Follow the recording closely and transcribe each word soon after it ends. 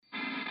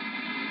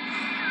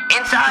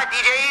Inside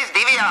DJ's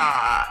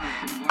DVR,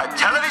 a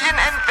television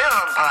and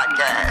film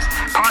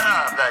podcast, part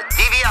of the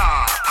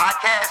DVR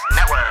Podcast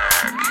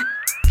Network.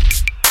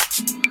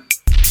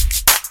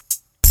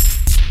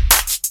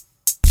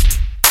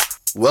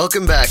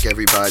 Welcome back,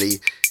 everybody.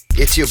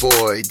 It's your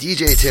boy,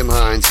 DJ Tim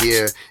Hines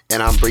here,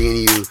 and I'm bringing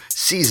you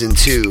Season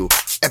 2,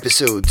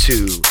 Episode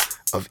 2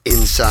 of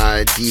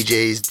Inside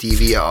DJ's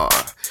DVR.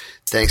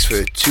 Thanks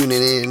for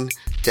tuning in,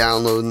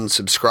 downloading,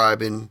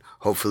 subscribing.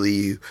 Hopefully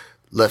you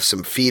left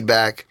some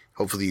feedback.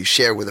 Hopefully you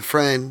share with a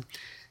friend.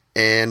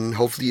 And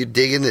hopefully you're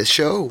digging this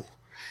show.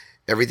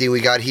 Everything we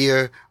got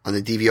here on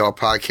the DVR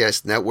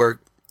Podcast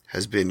Network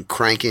has been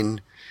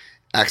cranking.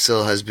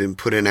 Axel has been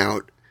putting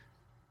out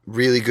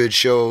really good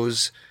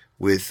shows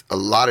with a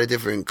lot of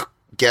different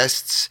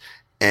guests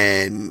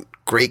and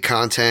great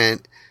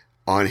content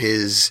on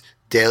his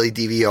daily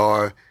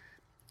DVR.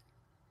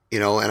 You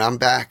know, and I'm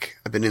back.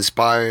 I've been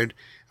inspired.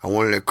 I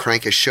wanted to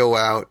crank a show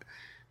out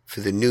for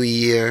the new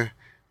year.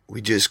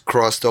 We just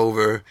crossed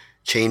over,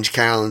 changed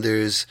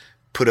calendars,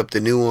 put up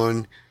the new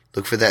one.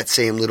 Look for that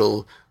same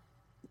little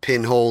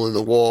pinhole in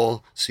the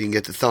wall so you can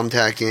get the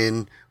thumbtack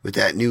in with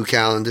that new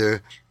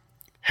calendar.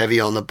 Heavy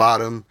on the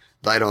bottom,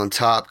 light on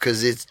top,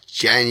 because it's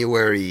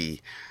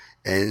January.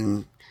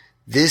 And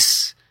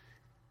this,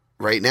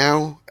 right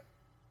now,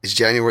 is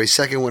January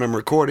 2nd when I'm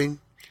recording.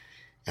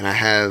 And I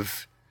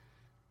have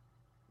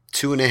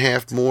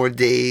 2.5 more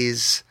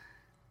days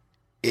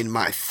in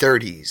my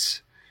 30s.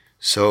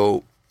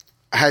 So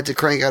I had to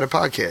crank out a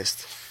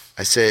podcast.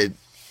 I said,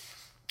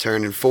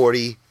 turning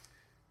 40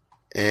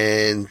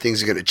 and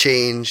things are going to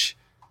change.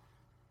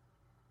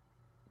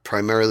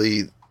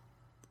 Primarily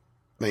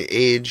my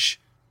age.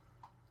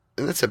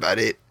 And that's about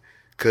it.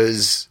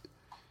 Because,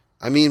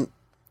 I mean,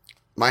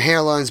 my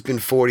hairline's been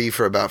 40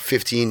 for about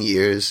 15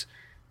 years.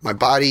 My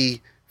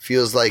body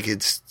feels like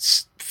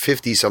it's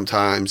 50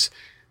 sometimes.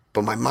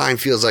 But my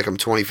mind feels like I'm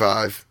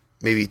 25,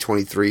 maybe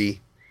 23.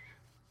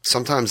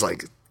 Sometimes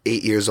like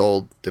 8 years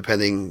old,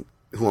 depending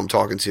who I'm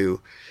talking to.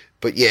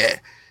 But yeah,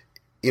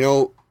 you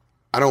know,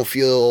 I don't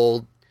feel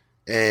old,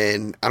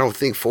 and I don't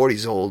think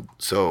 40's old.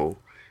 So,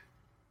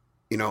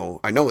 you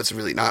know, I know it's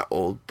really not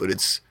old, but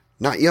it's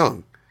not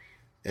young.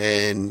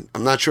 And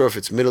I'm not sure if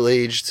it's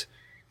middle-aged.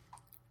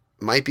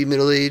 Might be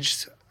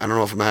middle-aged. I don't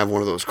know if I'm going to have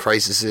one of those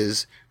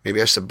crises.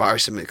 Maybe I should buy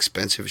some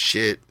expensive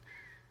shit.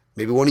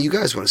 Maybe one of you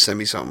guys want to send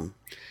me something.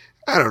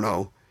 I don't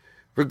know.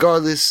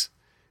 Regardless,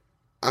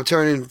 I'm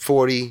turning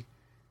 40,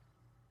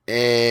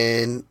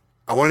 and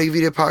I want to give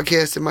you the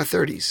podcast in my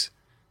 30s.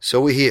 So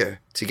we're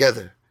here,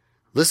 together,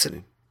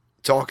 listening,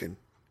 talking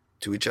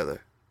to each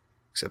other.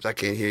 Except I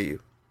can't hear you.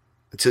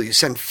 Until you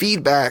send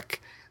feedback,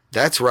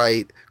 that's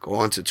right. Go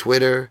on to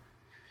Twitter,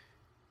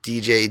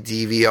 DJ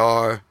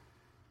DVR.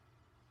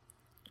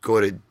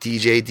 Go to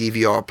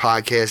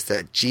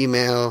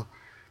DJDVRpodcast@gmail.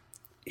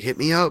 Hit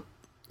me up.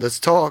 Let's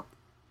talk.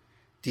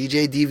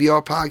 DJ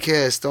DVR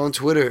Podcast on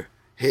Twitter.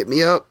 Hit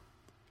me up.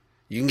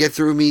 You can get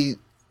through me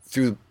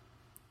through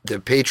the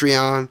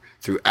Patreon,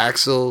 through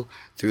Axel,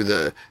 through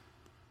the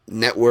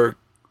network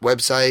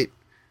website.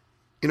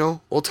 You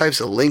know, all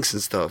types of links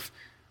and stuff.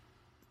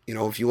 You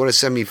know, if you want to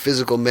send me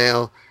physical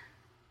mail,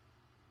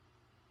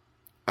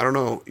 I don't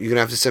know. You're going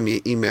to have to send me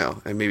an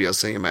email, and maybe I'll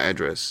send you my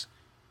address.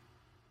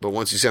 But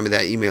once you send me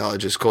that email, I'll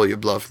just call your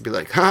bluff and be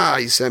like, ha,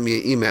 you sent me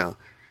an email.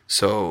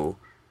 So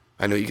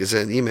I know you can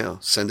send an email.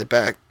 Send it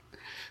back.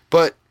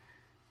 But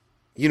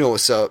you know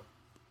what's up.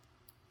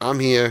 I'm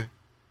here.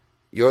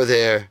 You're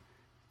there.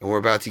 And we're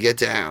about to get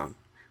down.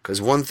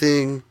 Because one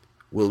thing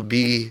will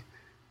be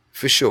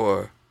for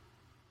sure.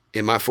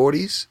 In my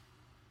 40s,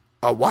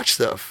 I'll watch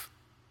stuff.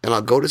 And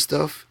I'll go to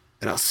stuff.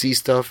 And I'll see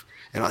stuff.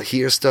 And I'll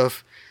hear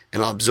stuff.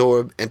 And I'll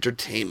absorb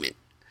entertainment.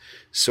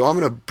 So I'm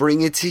going to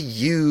bring it to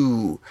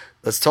you.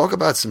 Let's talk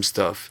about some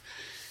stuff.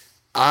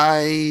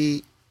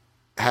 I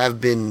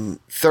have been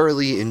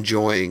thoroughly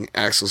enjoying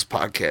Axel's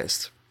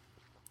podcast,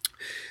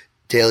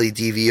 Daily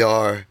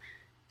DVR,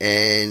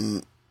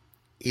 and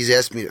he's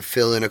asked me to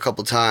fill in a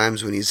couple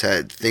times when he's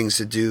had things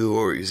to do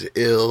or he's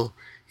ill.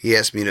 He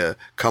asked me to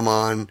come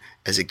on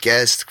as a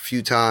guest a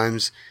few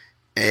times,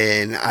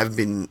 and I've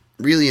been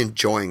really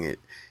enjoying it.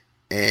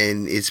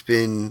 And it's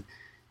been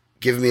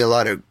giving me a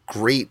lot of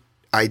great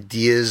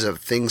ideas of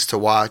things to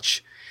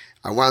watch.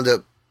 I wound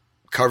up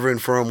covering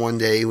for him one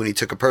day when he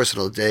took a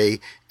personal day,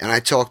 and I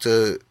talked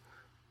to,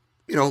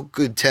 you know,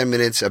 good 10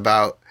 minutes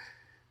about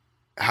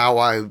how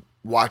I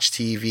watch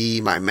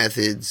TV, my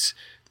methods,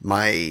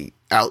 my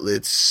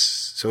outlets,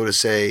 so to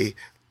say,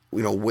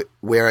 you know,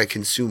 where I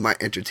consume my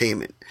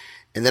entertainment.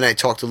 And then I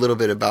talked a little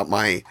bit about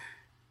my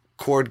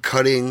cord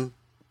cutting,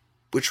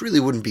 which really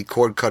wouldn't be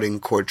cord cutting,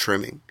 cord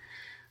trimming.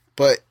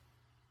 But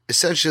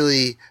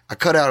essentially, I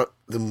cut out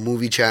the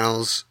movie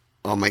channels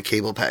on my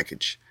cable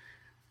package.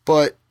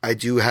 But I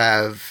do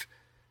have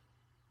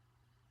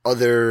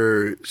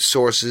other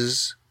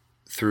sources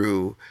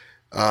through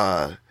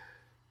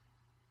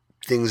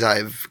things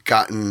I've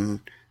gotten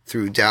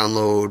through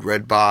download,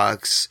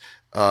 Redbox,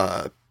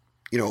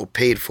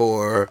 paid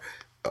for,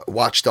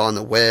 watched on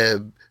the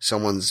web.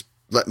 Someone's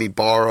let me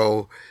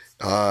borrow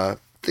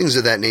things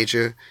of that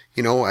nature.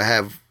 You know, I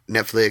have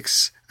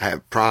Netflix, I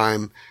have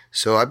Prime,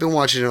 so I've been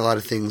watching a lot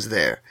of things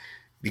there.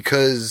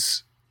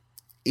 Because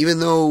even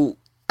though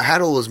I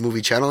had all those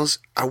movie channels,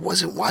 I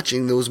wasn't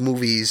watching those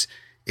movies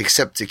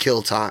except to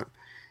kill time.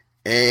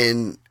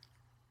 And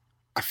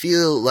I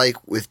feel like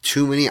with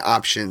too many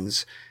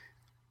options,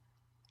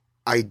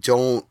 I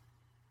don't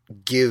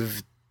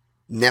give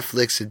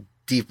Netflix a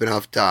deep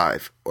enough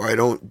dive, or I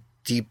don't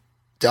deep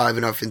dive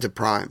enough into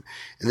Prime.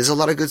 And there's a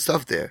lot of good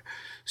stuff there.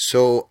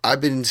 So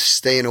I've been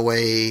staying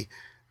away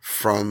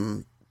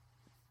from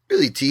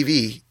really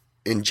TV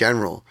in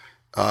general.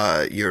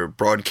 Your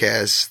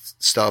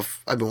broadcast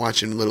stuff, I've been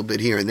watching a little bit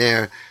here and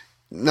there.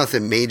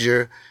 Nothing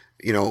major,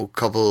 you know,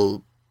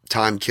 couple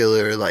time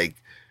killer, like,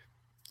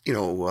 you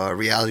know,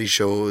 reality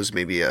shows,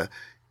 maybe an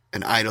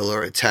idol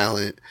or a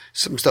talent,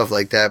 some stuff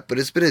like that. But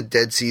it's been a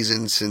dead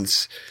season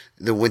since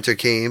the winter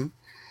came,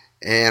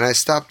 and I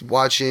stopped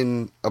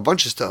watching a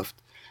bunch of stuff.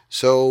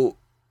 So,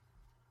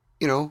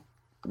 you know,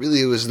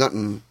 really it was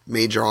nothing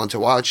major on to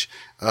watch.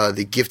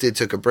 The Gifted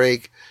took a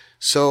break.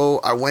 So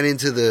I went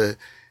into the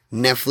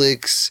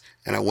Netflix,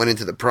 and I went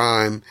into the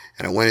Prime,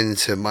 and I went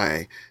into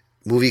my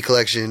movie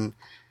collection,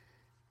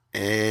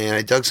 and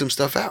I dug some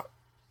stuff out.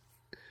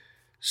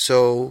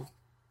 So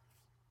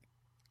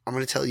I'm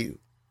going to tell you,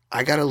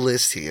 I got a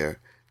list here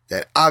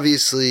that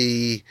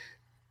obviously,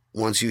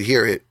 once you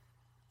hear it,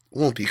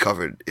 won't be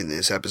covered in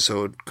this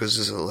episode, because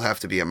this will have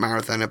to be a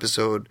marathon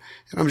episode,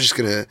 and I'm just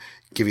going to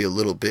give you a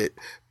little bit.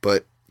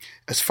 But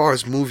as far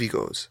as movie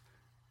goes,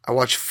 I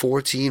watched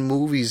 14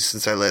 movies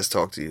since I last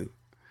talked to you.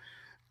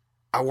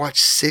 I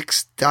watched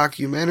 6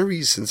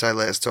 documentaries since I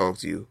last talked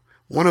to you.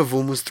 One of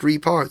them was 3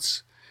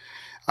 parts.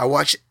 I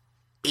watched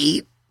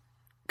 8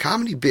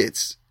 comedy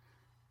bits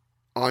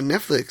on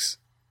Netflix.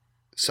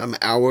 Some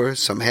hour,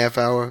 some half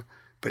hour,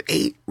 but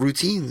 8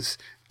 routines.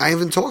 I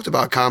haven't talked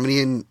about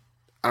comedy, and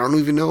I don't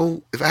even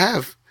know if I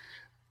have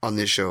on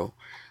this show.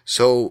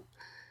 So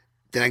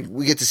then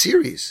we get to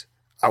series.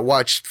 I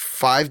watched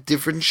 5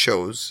 different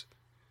shows,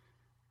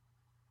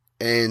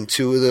 and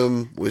 2 of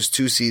them was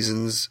 2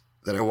 seasons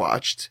that I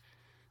watched.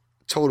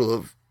 Total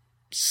of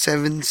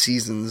 7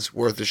 seasons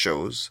worth of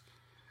shows.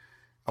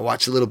 I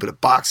watched a little bit of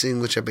boxing,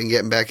 which I've been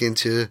getting back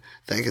into,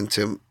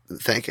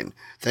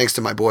 thanks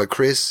to my boy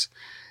Chris,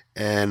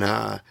 and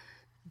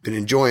been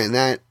enjoying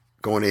that.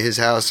 Going to his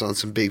house on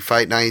some big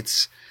fight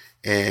nights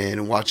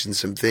and watching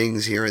some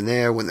things here and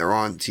there when they're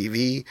on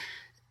TV,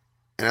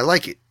 and I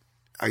like it.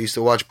 I used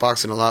to watch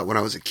boxing a lot when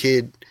I was a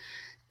kid,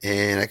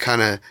 and I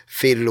kind of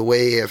faded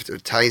away after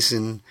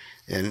Tyson.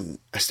 And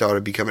I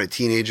started becoming a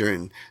teenager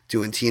and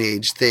doing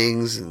teenage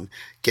things and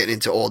getting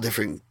into all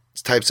different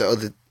types of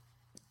other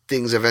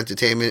things of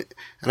entertainment.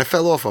 And I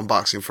fell off on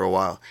boxing for a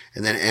while.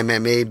 And then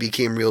MMA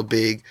became real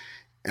big,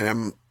 and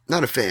I'm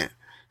not a fan.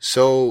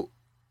 So,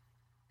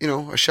 you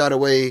know, I shot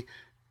away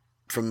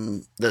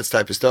from that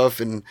type of stuff.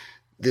 And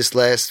this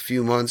last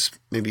few months,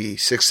 maybe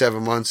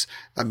 6-7 months,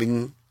 I've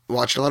been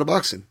watching a lot of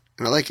boxing,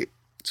 and I like it.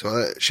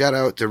 So shout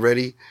out to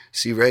Reddy.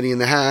 See Reddy in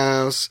the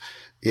house.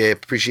 Yeah,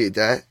 appreciate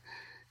that.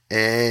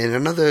 And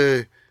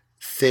another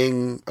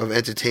thing of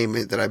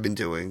entertainment that I've been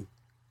doing,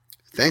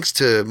 thanks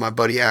to my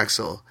buddy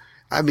Axel,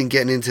 I've been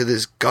getting into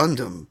this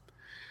Gundam.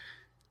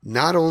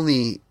 Not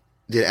only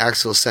did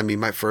Axel send me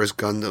my first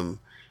Gundam,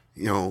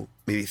 you know,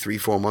 maybe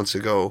 3-4 months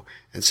ago,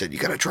 and said, you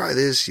got to try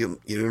this, you're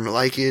going to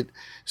like it.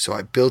 So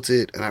I built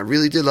it, and I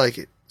really did like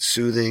it.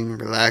 Soothing,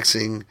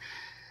 relaxing.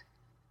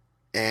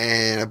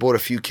 And I bought a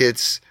few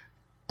kits.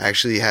 I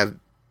actually have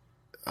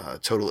a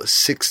total of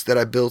 6 that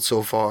I built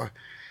so far.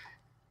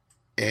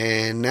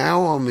 And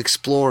now I'm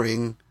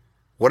exploring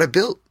what I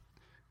built,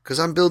 because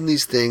I'm building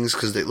these things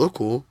because they look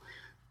cool,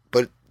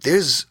 but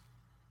there's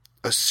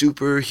a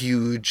super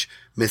huge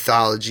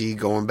mythology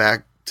going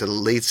back to the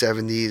late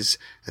 70s,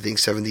 I think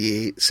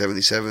 78,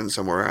 77,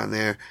 somewhere around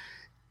there.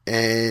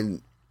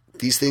 And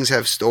these things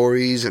have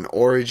stories and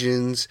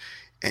origins,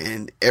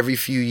 and every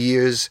few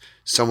years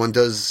someone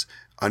does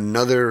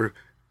another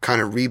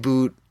kind of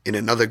reboot in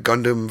another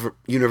Gundam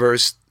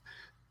universe,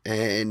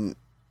 and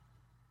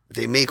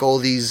they make all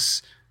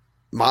these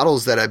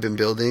models that I've been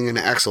building, and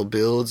Axel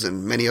builds,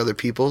 and many other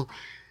people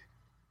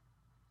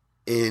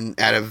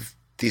out of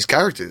these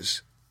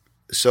characters.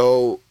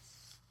 So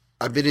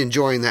I've been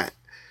enjoying that.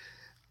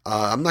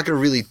 I'm not going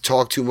to really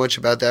talk too much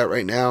about that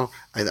right now.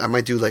 I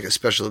might do like a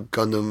special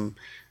Gundam,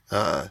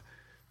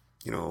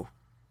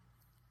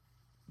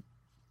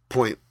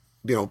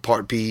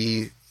 part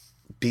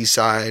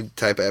B-side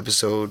type of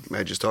episode.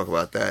 Might just talk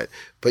about that.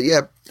 But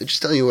yeah,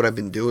 just telling you what I've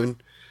been doing.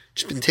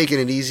 Just been taking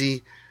it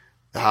easy.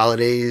 The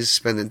holidays,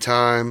 spending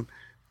time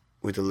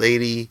with the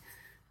lady,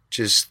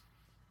 just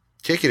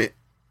kicking it,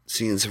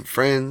 seeing some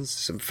friends,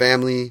 some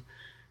family,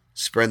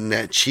 spreading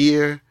that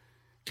cheer,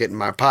 getting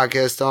my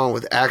podcast on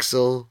with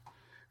Axel,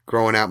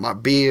 growing out my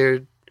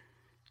beard,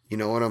 you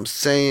know what I'm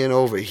saying,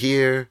 over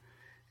here,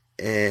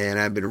 and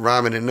I've been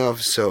rhyming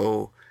enough,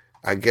 so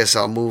I guess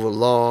I'll move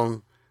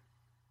along.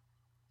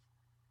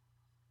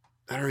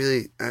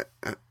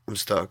 I'm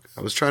stuck.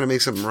 I was trying to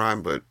make something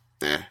rhyme, but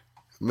I'm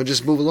going to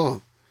just move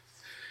along.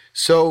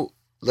 So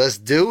let's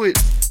do it.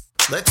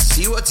 Let's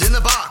see what's in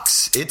the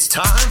box. It's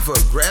time for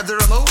grab the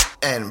remote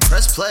and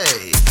press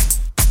play.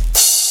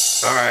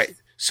 All right.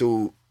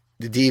 So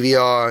the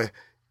DVR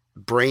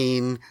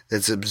brain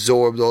that's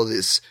absorbed all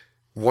this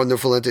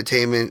wonderful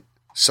entertainment,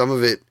 some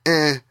of it,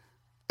 and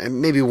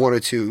maybe one or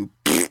two,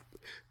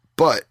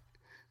 but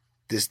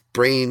this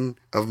brain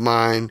of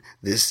mine,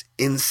 this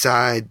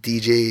inside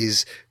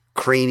DJ's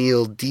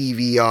cranial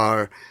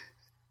DVR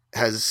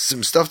has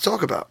some stuff to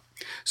talk about.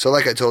 So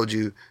like I told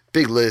you,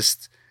 big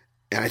list,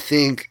 and I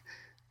think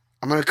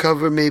I'm going to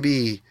cover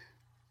maybe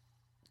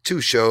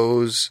 2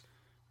 shows,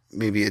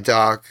 maybe a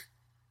doc,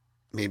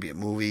 maybe a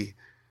movie,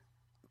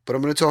 but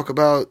I'm going to talk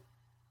about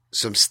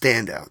some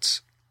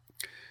standouts.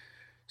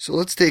 So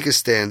let's take a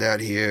standout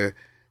here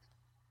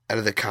out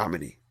of the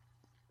comedy.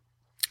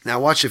 Now I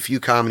watched a few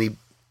comedy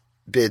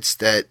bits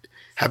that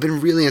have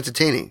been really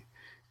entertaining,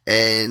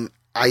 and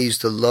I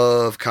used to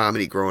love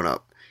comedy growing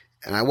up,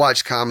 and I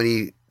watched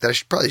comedy that I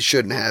probably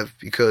shouldn't have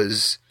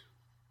because,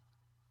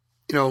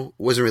 you know, it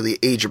wasn't really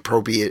age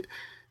appropriate,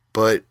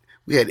 but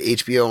we had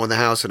HBO in the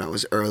house when I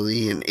was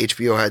early, and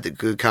HBO had the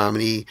good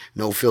comedy,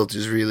 no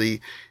filters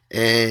really,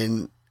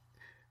 and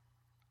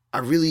I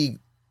really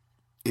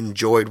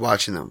enjoyed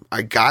watching them.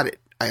 I got it.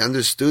 I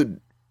understood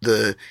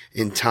the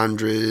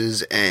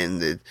entendres and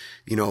the,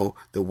 you know,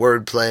 the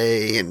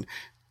wordplay and,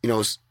 you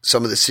know,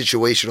 some of the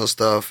situational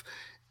stuff,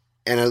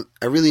 and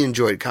I really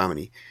enjoyed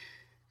comedy.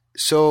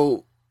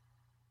 So,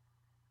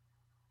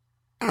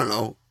 I don't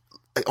know,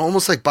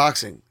 almost like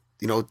boxing.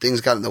 You know, things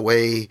got in the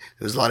way. There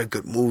was a lot of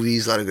good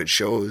movies, a lot of good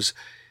shows.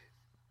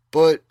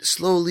 But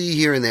slowly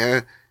here and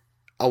there,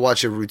 I'll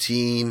watch a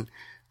routine.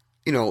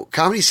 You know,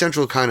 Comedy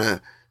Central kind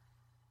of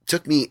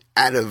took me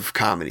out of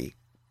comedy.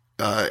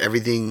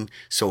 Everything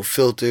so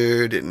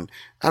filtered, and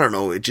I don't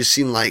know, it just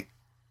seemed like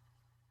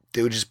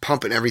they were just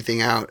pumping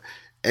everything out.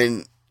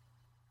 And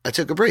I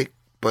took a break.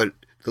 But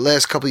the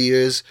last couple of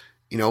years,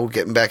 you know,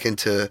 getting back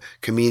into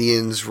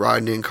comedians,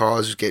 riding in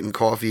cars, getting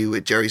coffee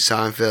with Jerry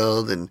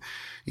Seinfeld, and,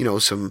 you know,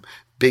 some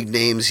big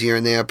names here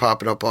and there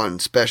popping up on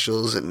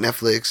specials and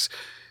Netflix.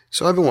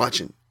 So I've been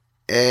watching.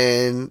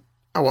 And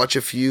I watch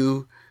a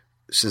few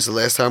since the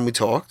last time we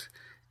talked.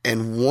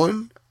 And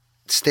one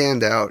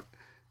standout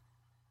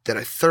that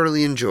I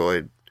thoroughly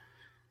enjoyed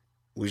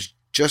was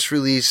just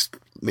released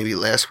maybe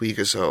last week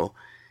or so.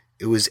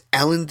 It was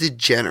Ellen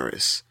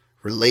DeGeneres,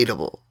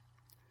 Relatable.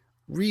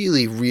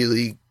 Really,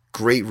 really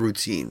great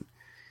routine.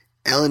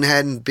 Ellen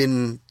hadn't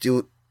been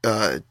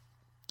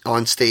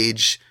on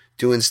stage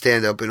doing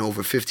stand-up in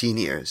over 15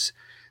 years.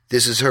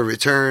 This is her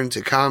return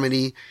to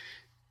comedy.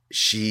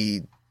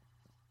 She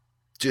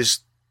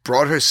just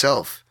brought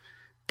herself,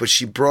 but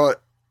she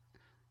brought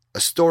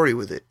a story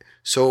with it.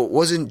 So it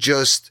wasn't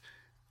just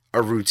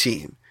a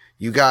routine.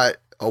 You got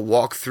a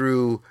walk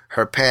through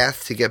her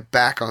path to get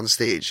back on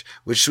stage,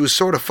 which was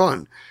sort of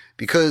fun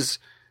because,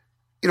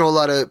 you know, a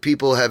lot of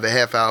people have a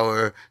half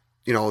hour,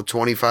 you know,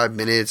 25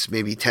 minutes,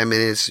 maybe 10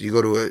 minutes. You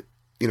go to a,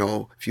 you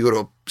know, if you go to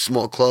a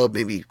small club,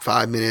 maybe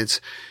 5 minutes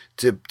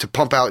to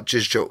pump out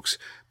just jokes.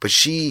 But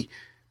she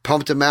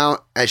pumped them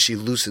out as she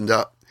loosened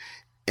up.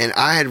 And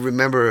I had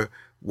remember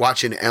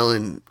watching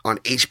Ellen on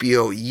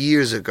HBO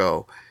years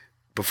ago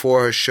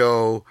before her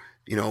show,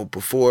 you know,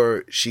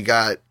 before she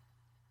got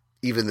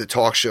even the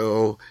talk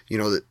show, you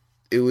know, that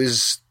it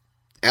was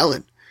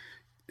Ellen.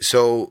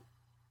 So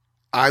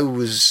I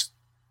was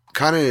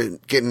kind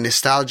of getting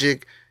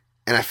nostalgic,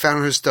 and I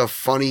found her stuff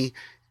funny,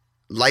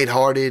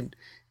 lighthearted,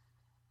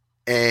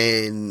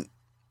 and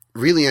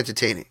really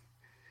entertaining.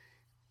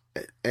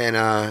 And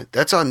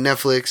that's on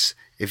Netflix.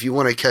 If you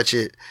want to catch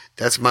it,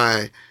 that's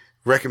my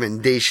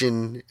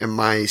recommendation and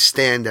my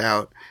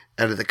standout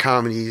out of the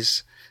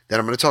comedies that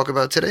I'm going to talk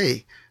about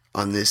today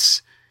on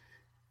this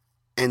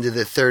end of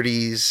the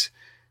 30s,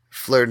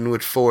 flirting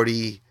with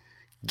 40,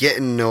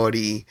 getting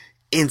naughty,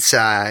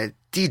 inside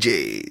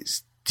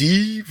DJs,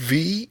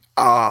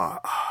 DVR.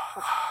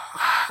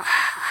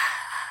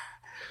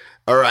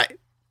 All right,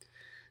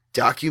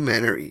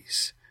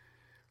 documentaries.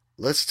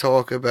 Let's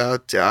talk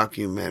about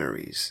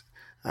documentaries.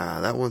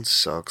 That one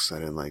sucks. I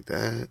didn't like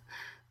that.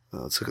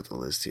 Let's look at the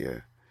list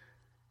here.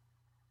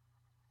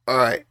 All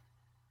right.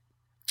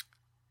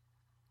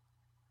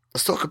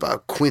 Let's talk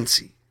about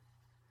Quincy.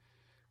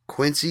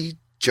 Quincy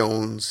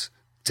Jones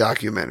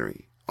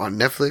documentary on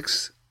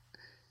Netflix.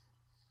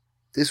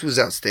 This was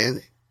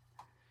outstanding.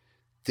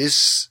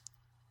 This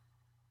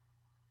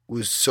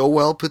was so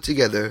well put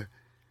together.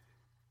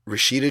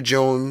 Rashida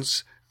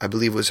Jones, I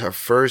believe, was her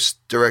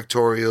first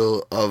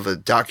directorial of a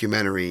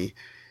documentary.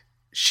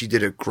 She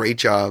did a great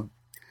job.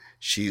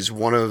 She's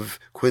one of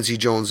Quincy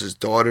Jones's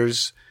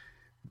daughters,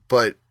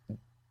 but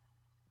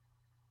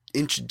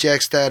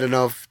interjects that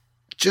enough,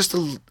 just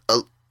a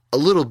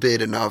little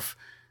bit enough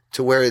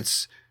to where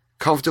it's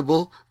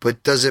comfortable,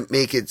 but doesn't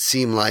make it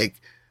seem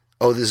like,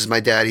 oh, this is my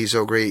dad, he's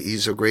so great,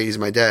 he's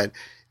my dad.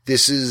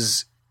 This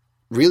is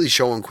really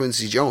showing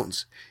Quincy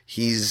Jones.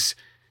 He's,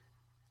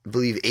 I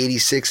believe,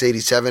 86,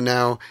 87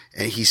 now,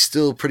 and he's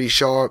still pretty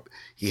sharp.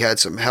 He had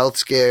some health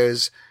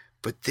scares,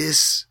 but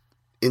this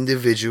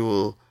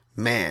individual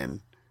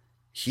man,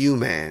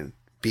 human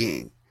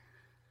being,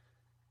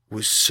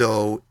 was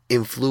so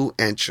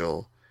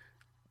influential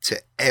to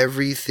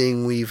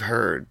everything we've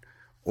heard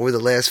over the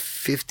last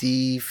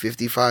 50,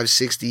 55,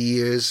 60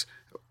 years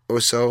or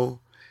so.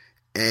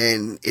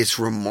 And it's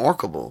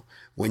remarkable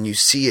when you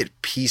see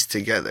it pieced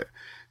together.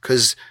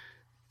 Because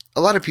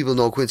a lot of people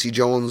know Quincy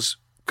Jones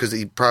because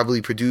he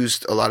probably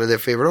produced a lot of their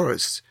favorite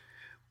artists.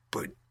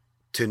 But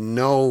to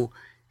know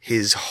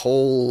his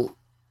whole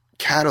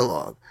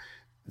catalog,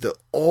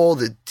 all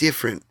the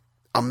different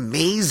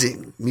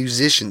amazing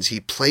musicians he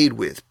played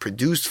with,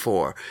 produced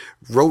for,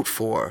 wrote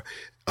for,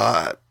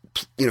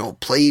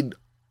 played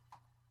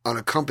on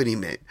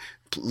accompaniment,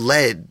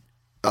 led,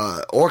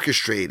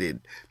 orchestrated,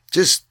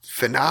 just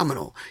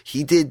phenomenal.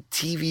 He did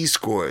TV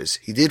scores.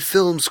 He did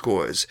film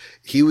scores.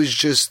 He was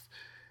just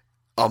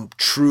a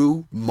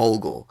true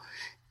mogul.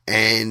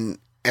 And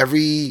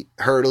every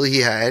hurdle he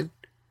had,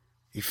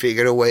 he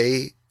figured a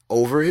way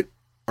over it,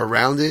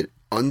 around it,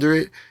 under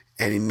it,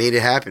 and he made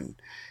it happen.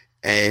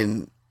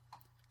 And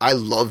I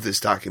love this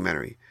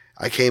documentary.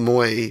 I came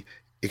away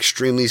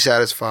extremely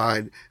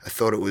satisfied. I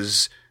thought it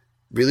was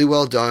really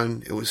well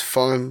done. It was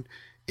fun,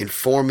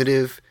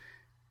 informative,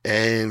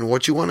 and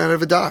what you want out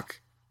of a doc.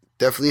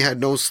 Definitely had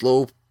no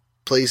slow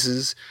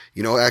places.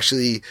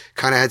 Actually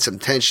kind of had some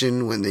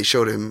tension when they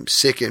showed him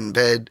sick in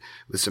bed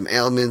with some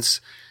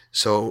ailments.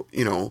 So,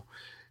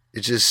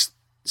 it's just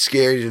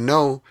scary to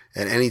know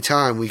at any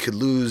time we could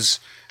lose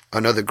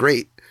another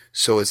great.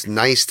 So it's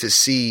nice to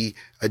see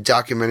a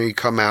documentary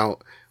come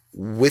out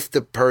with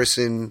the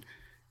person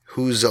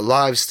who's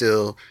alive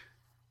still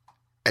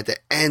at the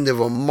end of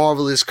a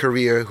marvelous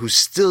career, who's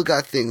still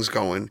got things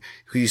going,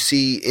 who you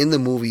see in the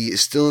movie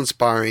is still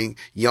inspiring,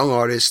 young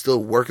artists,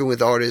 still working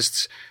with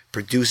artists,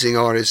 producing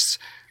artists,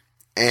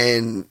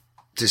 and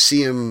to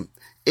see him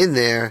in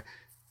there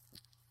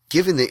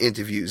giving the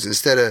interviews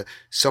instead of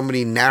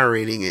somebody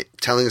narrating it,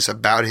 telling us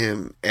about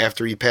him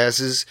after he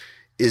passes,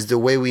 is the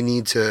way we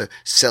need to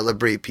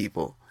celebrate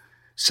people.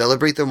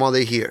 Celebrate them while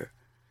they're here.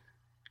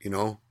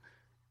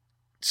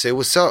 Say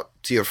what's up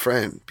to your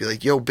friend. Be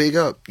like, yo, big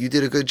up. You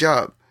did a good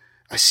job.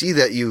 I see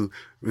that you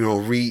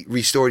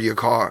restored your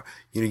car.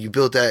 You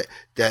built that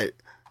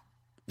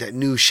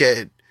new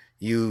shed.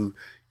 You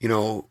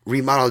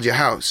remodeled your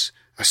house.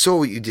 I saw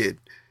what you did.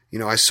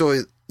 I saw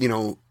it,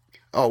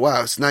 oh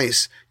wow, it's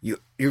nice. You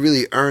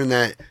really earned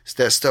that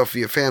stuff for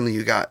your family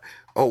you got.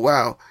 Oh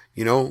wow,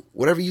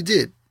 whatever you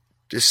did,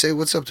 just say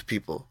what's up to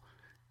people.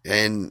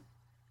 And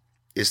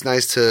it's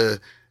nice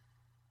to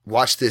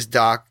watch this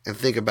doc and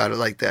think about it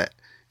like that.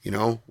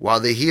 While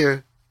they're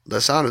here,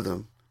 let's honor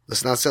them.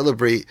 Let's not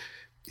celebrate,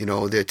 their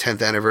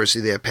 10th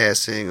anniversary, their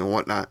passing and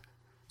whatnot.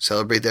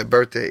 Celebrate their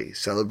birthday.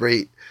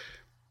 Celebrate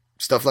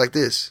stuff like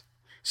this.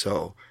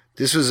 So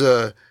this was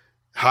a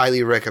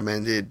highly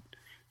recommended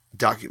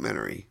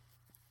documentary.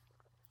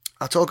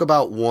 I'll talk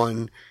about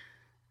one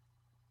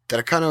that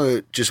I kind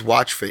of just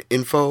watched for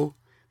info,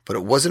 but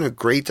it wasn't a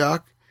great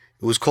doc.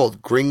 It was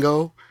called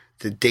Gringo,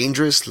 The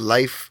Dangerous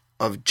Life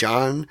of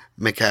John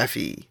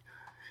McAfee.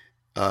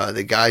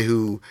 The guy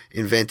who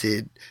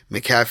invented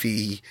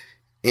McAfee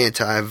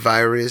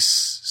antivirus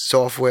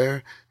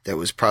software that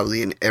was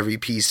probably in every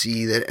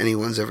PC that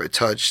anyone's ever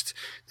touched,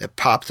 that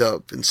popped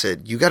up and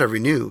said, you got to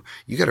renew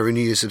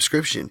your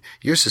subscription.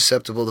 You're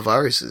susceptible to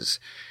viruses.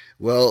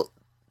 Well,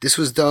 this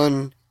was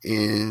done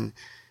in,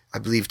 I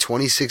believe,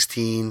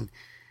 2016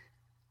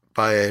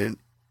 by an,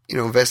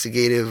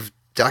 investigative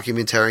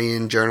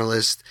documentarian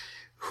journalist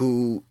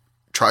who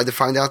tried to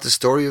find out the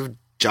story of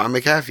John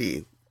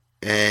McAfee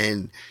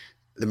and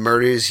the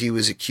murders he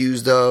was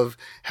accused of,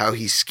 how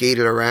he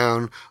skated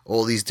around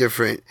all these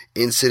different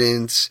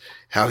incidents,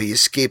 how he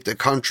escaped the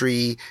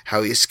country,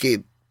 how he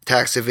escaped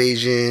tax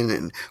evasion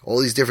and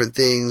all these different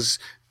things,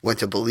 went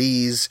to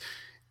Belize.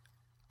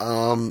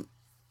 They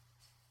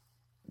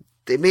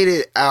made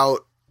it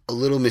out a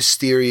little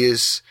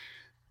mysterious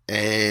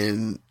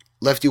and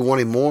left you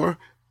wanting more,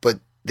 but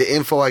the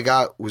info I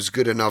got was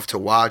good enough to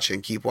watch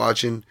and keep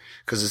watching,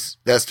 because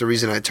that's the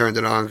reason I turned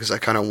it on, because I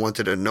kind of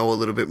wanted to know a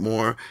little bit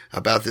more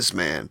about this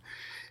man.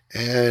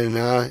 And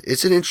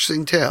it's an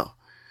interesting tale.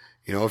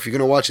 If you're going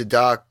to watch a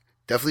doc,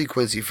 definitely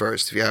Quincy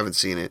first if you haven't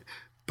seen it.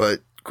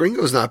 But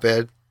Gringo's not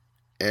bad.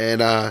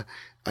 And I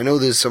know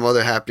there's some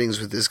other happenings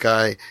with this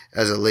guy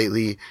as of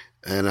lately,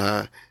 and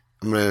I'm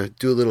going to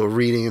do a little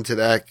reading into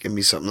that, give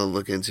me something to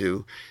look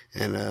into,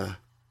 and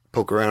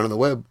poke around on the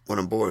web when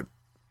I'm bored.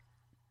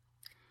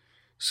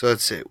 So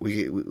that's it.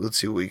 Let's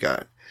see what we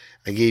got.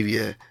 I gave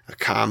you a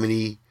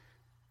comedy,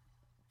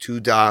 2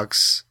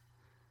 docs.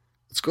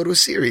 Let's go to a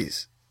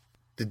series.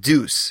 The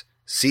Deuce,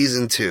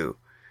 Season 2.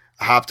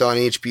 I hopped on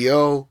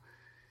HBO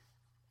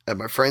at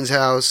my friend's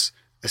house.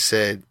 I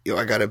said,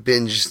 I got to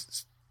binge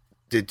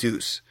The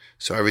Deuce.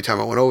 So every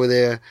time I went over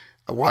there,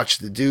 I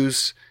watched The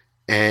Deuce,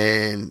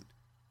 and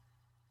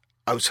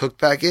I was hooked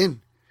back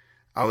in.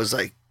 I was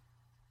like,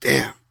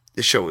 damn,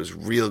 this show is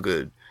real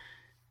good.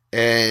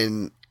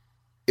 And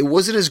it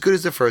wasn't as good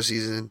as the first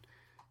season,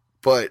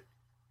 but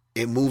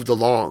it moved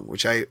along,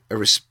 which I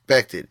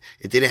respected.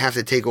 It didn't have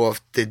to take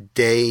off the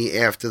day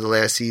after the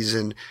last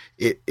season.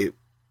 It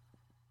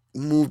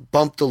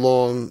bumped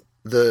along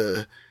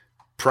the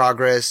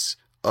progress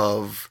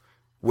of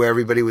where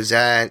everybody was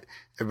at.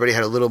 Everybody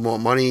had a little more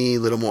money, a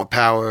little more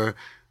power,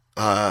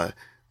 a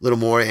little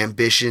more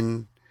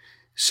ambition.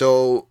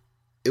 So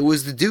it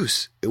was The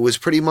Deuce. It was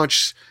pretty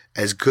much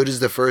as good as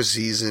the first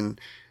season,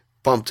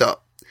 bumped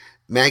up.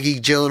 Maggie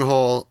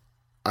Gyllenhaal,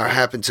 I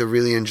happen to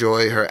really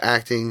enjoy her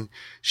acting.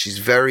 She's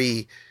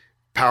very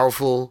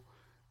powerful,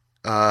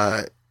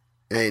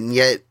 and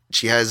yet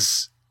she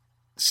has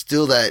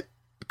still that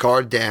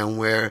guard down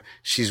where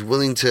she's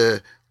willing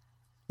to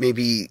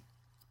maybe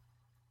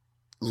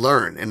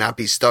learn and not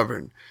be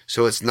stubborn.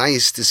 So it's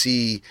nice to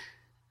see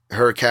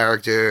her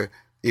character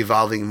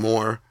evolving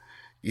more.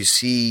 You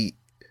see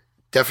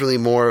definitely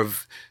more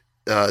of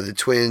the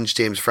twins,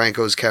 James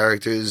Franco's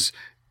characters,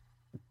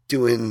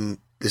 doing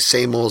the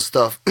same old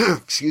stuff,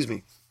 excuse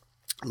me,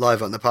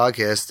 live on the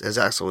podcast, as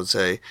Axel would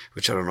say,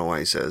 which I don't know why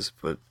he says,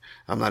 but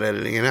I'm not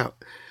editing it out.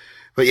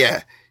 But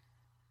yeah,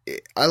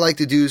 I like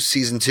to do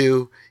season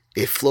 2.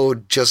 It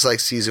flowed just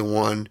like season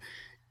 1,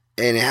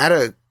 and it had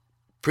a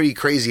pretty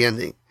crazy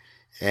ending.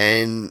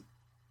 And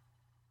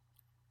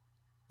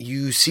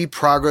you see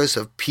progress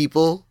of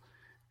people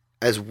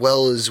as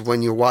well as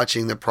when you're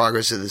watching the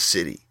progress of the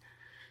city.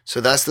 So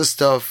that's the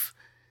stuff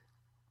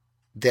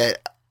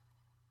that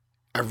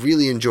I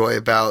really enjoy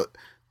about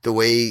the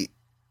way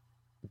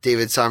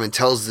David Simon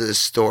tells this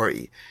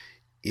story.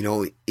 You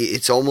know,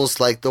 it's almost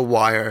like The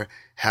Wire,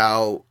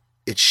 how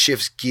it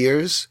shifts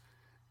gears,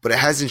 but it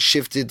hasn't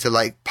shifted to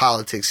like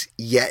politics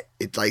yet.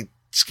 It like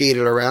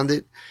skated around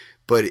it,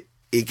 but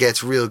it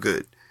gets real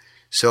good.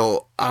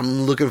 So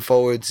I'm looking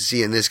forward to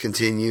seeing this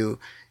continue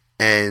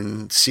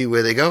and see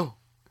where they go.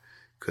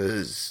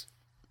 Because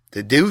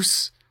The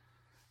Deuce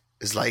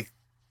is like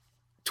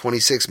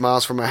 26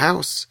 miles from my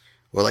house,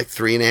 or like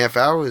 3.5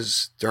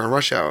 hours during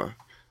rush hour.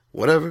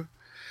 Whatever.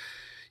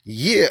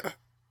 Yeah.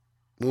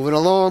 Moving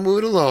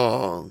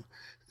along.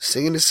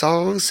 Singing a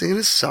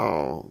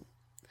song.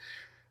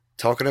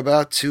 Talking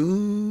about two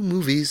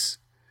movies.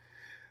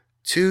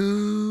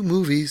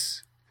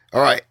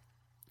 All right.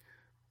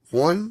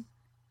 One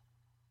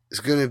is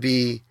going to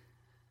be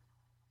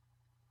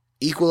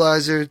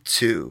Equalizer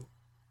 2.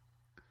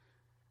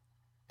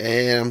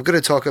 And I'm going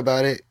to talk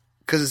about it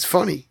because it's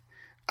funny.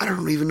 I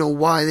don't even know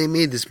why they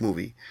made this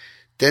movie.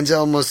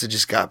 Denzel must have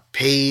just got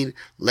paid,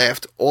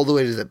 laughed all the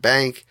way to the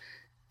bank.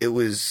 It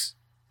was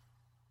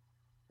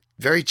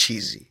very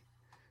cheesy.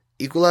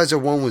 Equalizer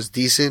 1 was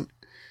decent.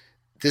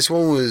 This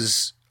one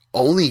was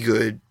only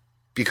good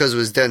because it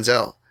was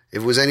Denzel.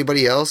 If it was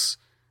anybody else,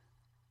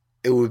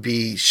 it would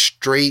be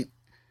straight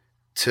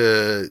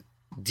to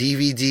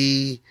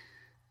DVD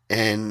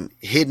and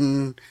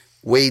hidden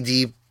way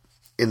deep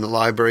in the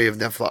library of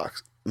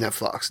Netflix.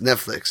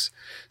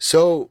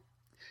 So,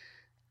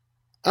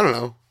 I don't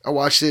know. I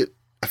watched it.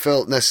 I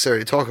felt necessary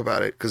to talk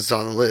about it because it's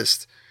on the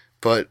list.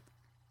 But,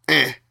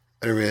 I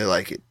didn't really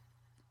like it.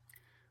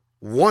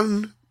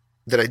 One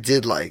that I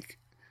did like,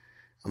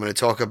 I'm going to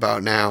talk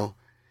about now.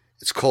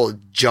 It's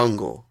called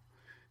Jungle.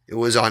 It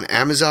was on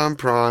Amazon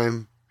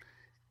Prime,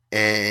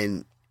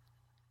 and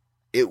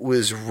it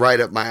was right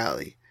up my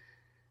alley.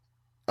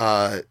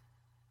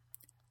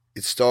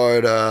 It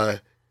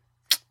starred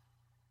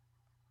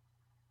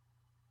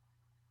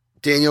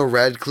Daniel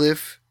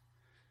Radcliffe,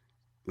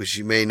 which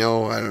you may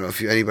know. I don't know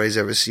if anybody's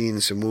ever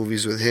seen some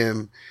movies with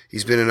him.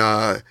 He's been in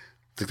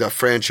the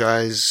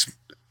franchise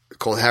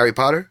called Harry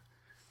Potter.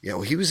 Yeah,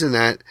 well, he was in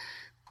that,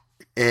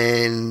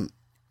 and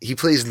he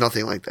plays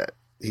nothing like that.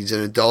 He's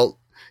an adult,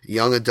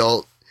 young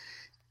adult,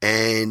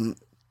 and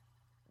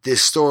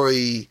this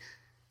story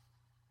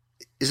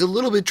is a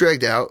little bit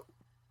dragged out,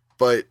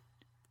 but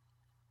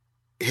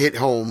hit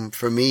home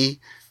for me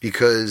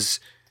because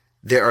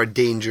there are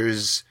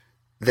dangers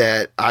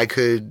that I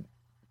could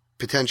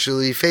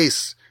potentially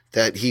face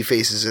that he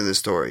faces in the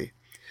story.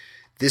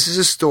 This is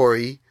a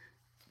story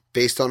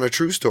based on a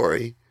true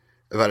story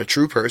about a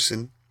true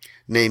person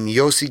named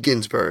Yossi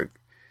Ginsburg.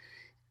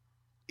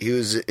 He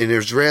was an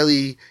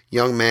Israeli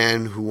young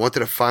man who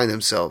wanted to find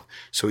himself.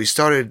 So he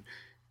started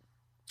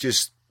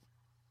just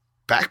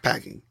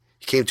backpacking.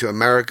 He came to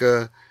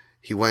America.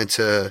 He went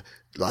to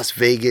Las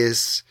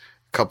Vegas,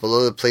 a couple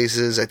other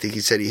places. I think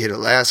he said he hit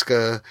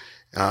Alaska.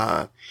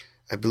 I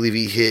believe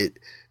he hit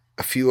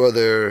a few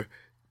other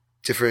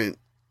different,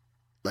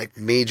 like,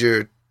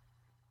 major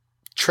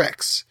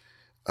treks.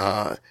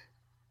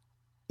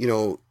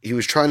 He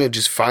was trying to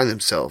just find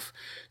himself.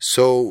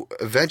 So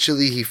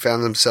eventually he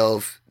found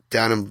himself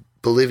down in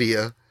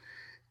Bolivia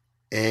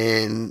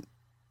or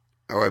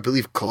I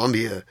believe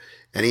Colombia,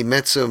 and he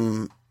met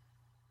some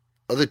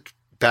other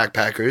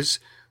backpackers,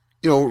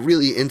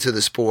 really into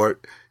the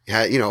sport,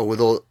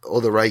 with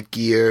all the right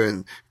gear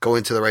and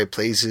going to the right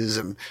places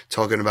and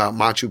talking about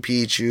Machu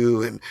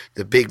Picchu and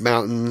the big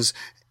mountains.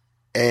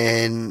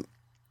 And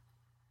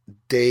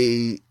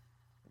they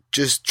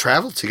just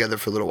travel together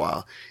for a little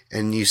while.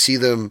 And you see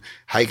them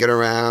hiking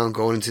around,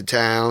 going into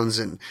towns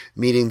and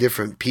meeting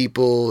different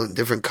people and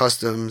different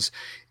customs.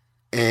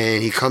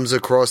 And he comes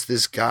across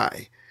this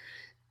guy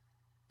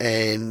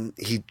and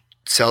he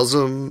sells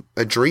him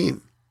a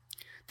dream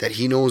that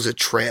he knows a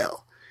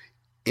trail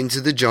into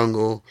the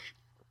jungle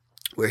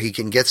where he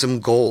can get some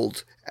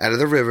gold out of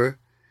the river.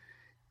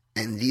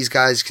 And these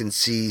guys can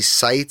see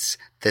sights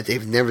that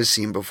they've never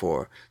seen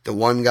before. The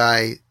one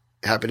guy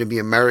happened to be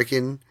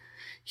American.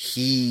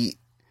 He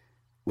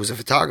was a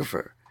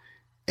photographer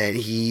and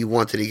he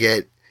wanted to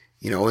get,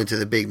 into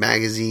the big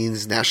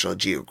magazines, National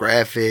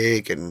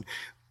Geographic and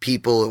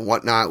People and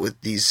whatnot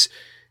with these,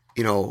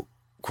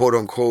 quote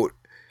unquote,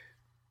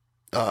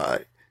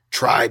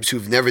 tribes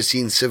who've never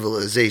seen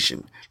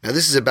civilization. Now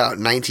this is about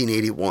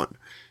 1981.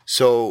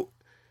 So,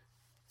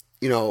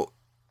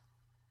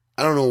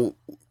 I don't know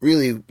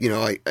really,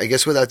 I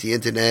guess without the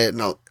internet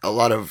and a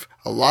lot of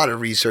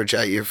research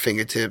at your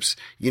fingertips,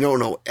 you don't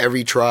know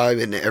every tribe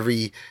and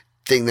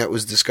everything that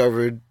was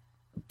discovered.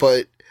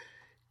 But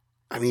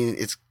I mean,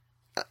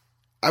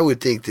 I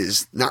would think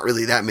there's not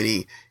really that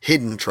many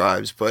hidden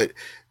tribes, but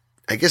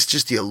I guess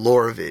just the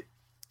allure of it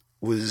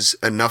was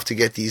enough to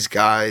get these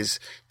guys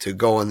to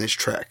go on this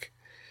trek.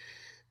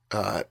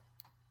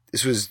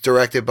 This was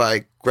directed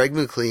by Greg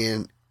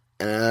McLean.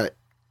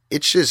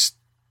 It's just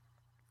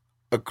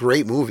a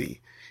great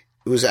movie.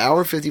 It was 1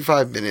 hour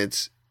 55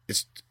 minutes.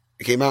 It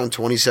came out in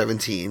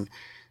 2017.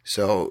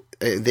 So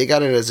they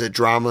got it as a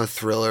drama,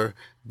 thriller,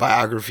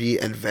 biography,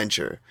 and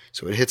adventure.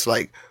 So it hits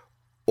like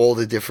all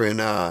the different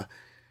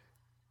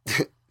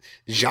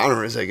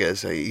genres, I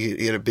guess. You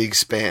get a big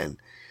span.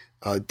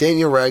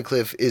 Daniel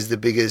Radcliffe is the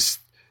biggest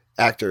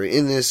actor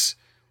in this.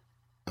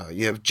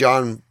 You have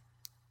John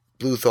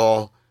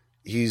Bluthal.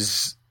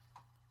 He's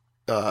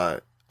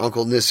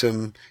Uncle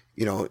Nissim.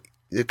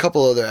 A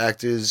couple other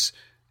actors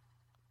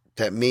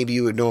that maybe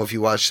you would know if you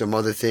watched some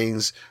other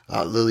things.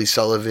 Lily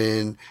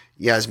Sullivan,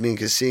 Yasmin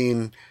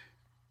Kassim.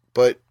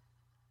 But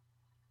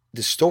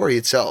the story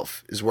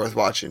itself is worth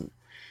watching.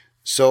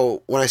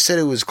 So when I said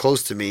it was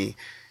close to me,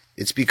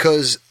 it's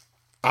because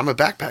I'm a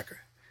backpacker.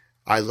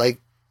 I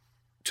like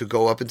to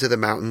go up into the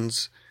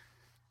mountains,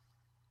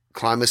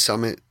 climb a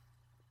summit,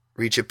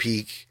 reach a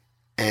peak,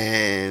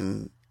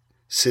 and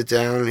sit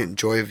down and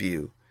enjoy a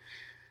view.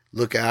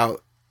 Look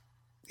out,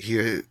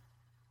 hear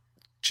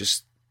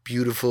just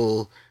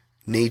beautiful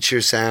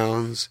nature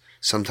sounds,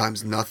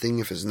 sometimes nothing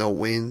if there's no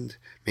wind,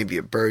 maybe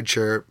a bird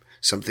chirp,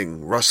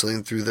 something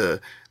rustling through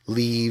the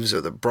leaves or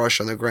the brush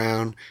on the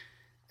ground.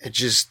 It's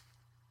just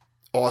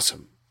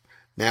awesome.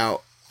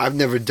 Now, I've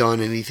never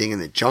done anything in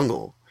the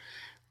jungle.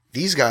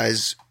 These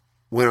guys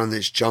went on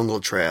this jungle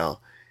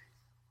trail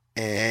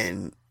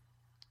and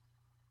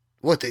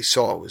what they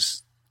saw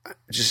was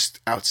just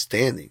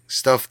outstanding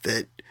stuff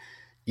that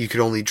you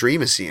could only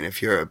dream of seeing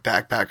if you're a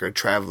backpacker,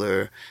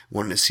 traveler,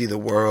 wanting to see the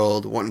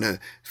world, wanting to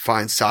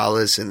find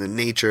solace in the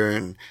nature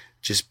and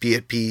just be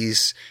at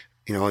peace.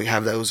 You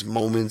have those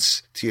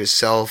moments to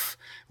yourself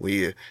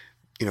where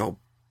you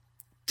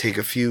take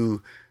a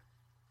few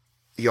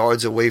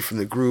yards away from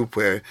the group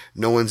where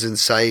no one's in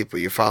sight,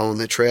 but you're following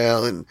the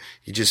trail and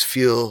you just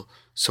feel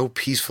so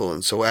peaceful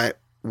and so at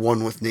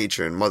one with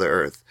nature and Mother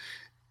Earth.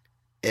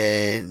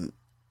 And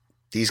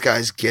these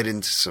guys get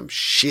into some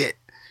shit.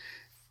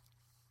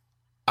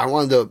 I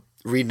wound up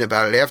reading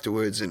about it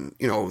afterwards, and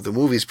the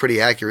movie's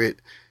pretty accurate.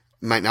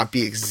 Might not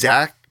be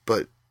exact,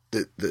 but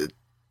the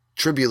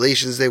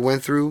tribulations they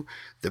went through,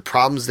 the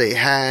problems they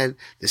had,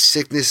 the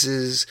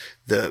sicknesses,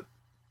 the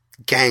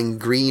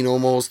gangrene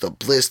almost, the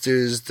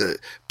blisters, the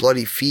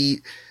bloody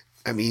feet.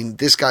 I mean,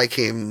 this guy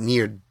came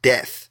near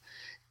death.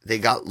 They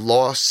got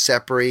lost,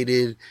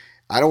 separated.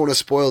 I don't want to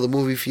spoil the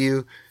movie for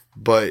you,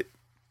 but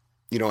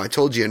I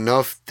told you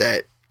enough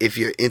that if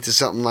you're into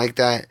something like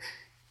that,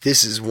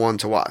 this is one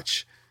to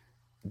watch.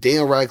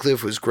 Daniel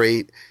Radcliffe was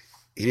great.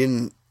 He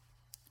didn't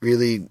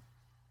really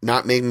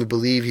not make me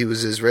believe he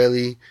was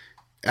Israeli.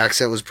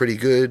 Accent was pretty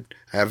good.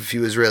 I have a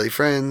few Israeli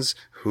friends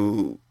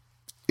who,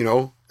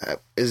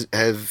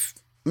 have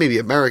maybe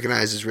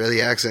Americanized Israeli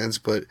accents,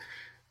 but,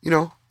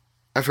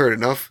 I've heard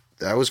enough.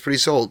 I was pretty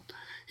sold.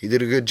 He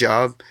did a good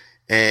job.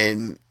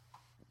 And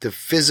the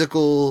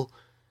physical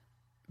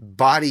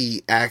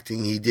body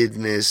acting he did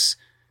in this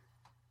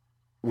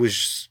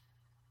was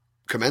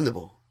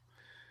commendable.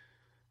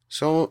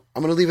 So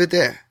I'm going to leave it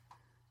there.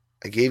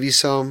 I gave you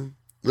some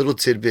little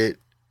tidbit,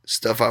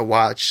 stuff I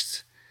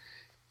watched,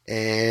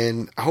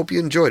 and I hope you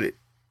enjoyed it,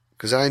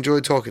 because I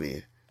enjoyed talking to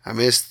you. I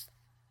missed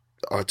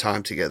our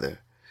time together.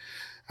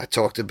 I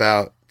talked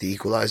about The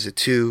Equalizer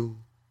 2,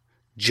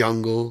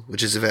 Jungle,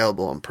 which is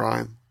available on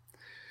Prime,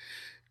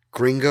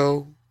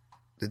 Gringo,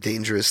 The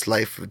Dangerous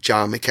Life of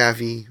John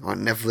McAfee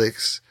on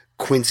Netflix,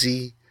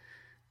 Quincy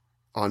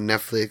on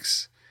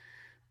Netflix,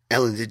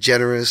 Ellen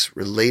DeGeneres,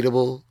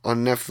 Relatable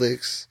on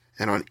Netflix,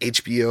 and on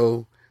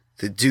HBO,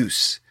 The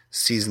Deuce,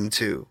 Season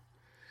 2.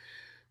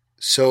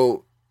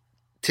 So,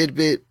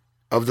 tidbit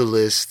of the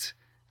list.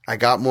 I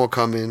got more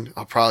coming.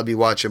 I'll probably be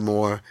watching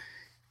more.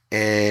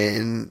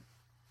 And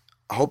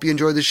I hope you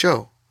enjoyed the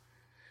show.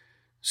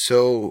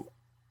 So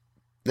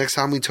next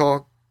time we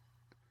talk,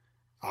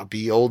 I'll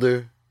be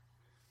older,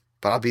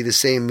 but I'll be the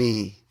same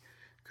me.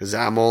 Because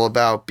I'm all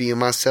about being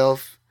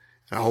myself.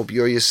 And I hope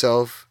you're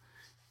yourself.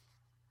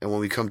 And when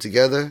we come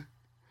together,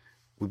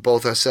 we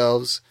both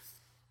ourselves.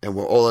 And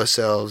we're all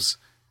ourselves.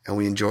 And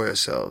we enjoy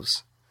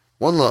ourselves.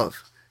 One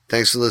love.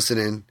 Thanks for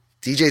listening.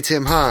 DJ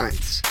Tim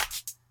Hines.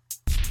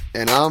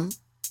 And I'm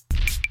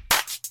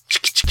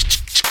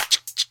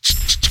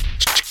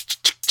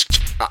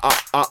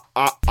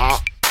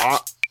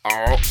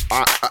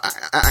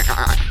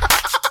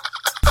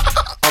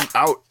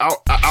out.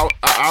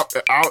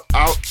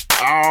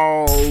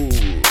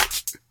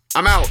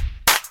 I'm out.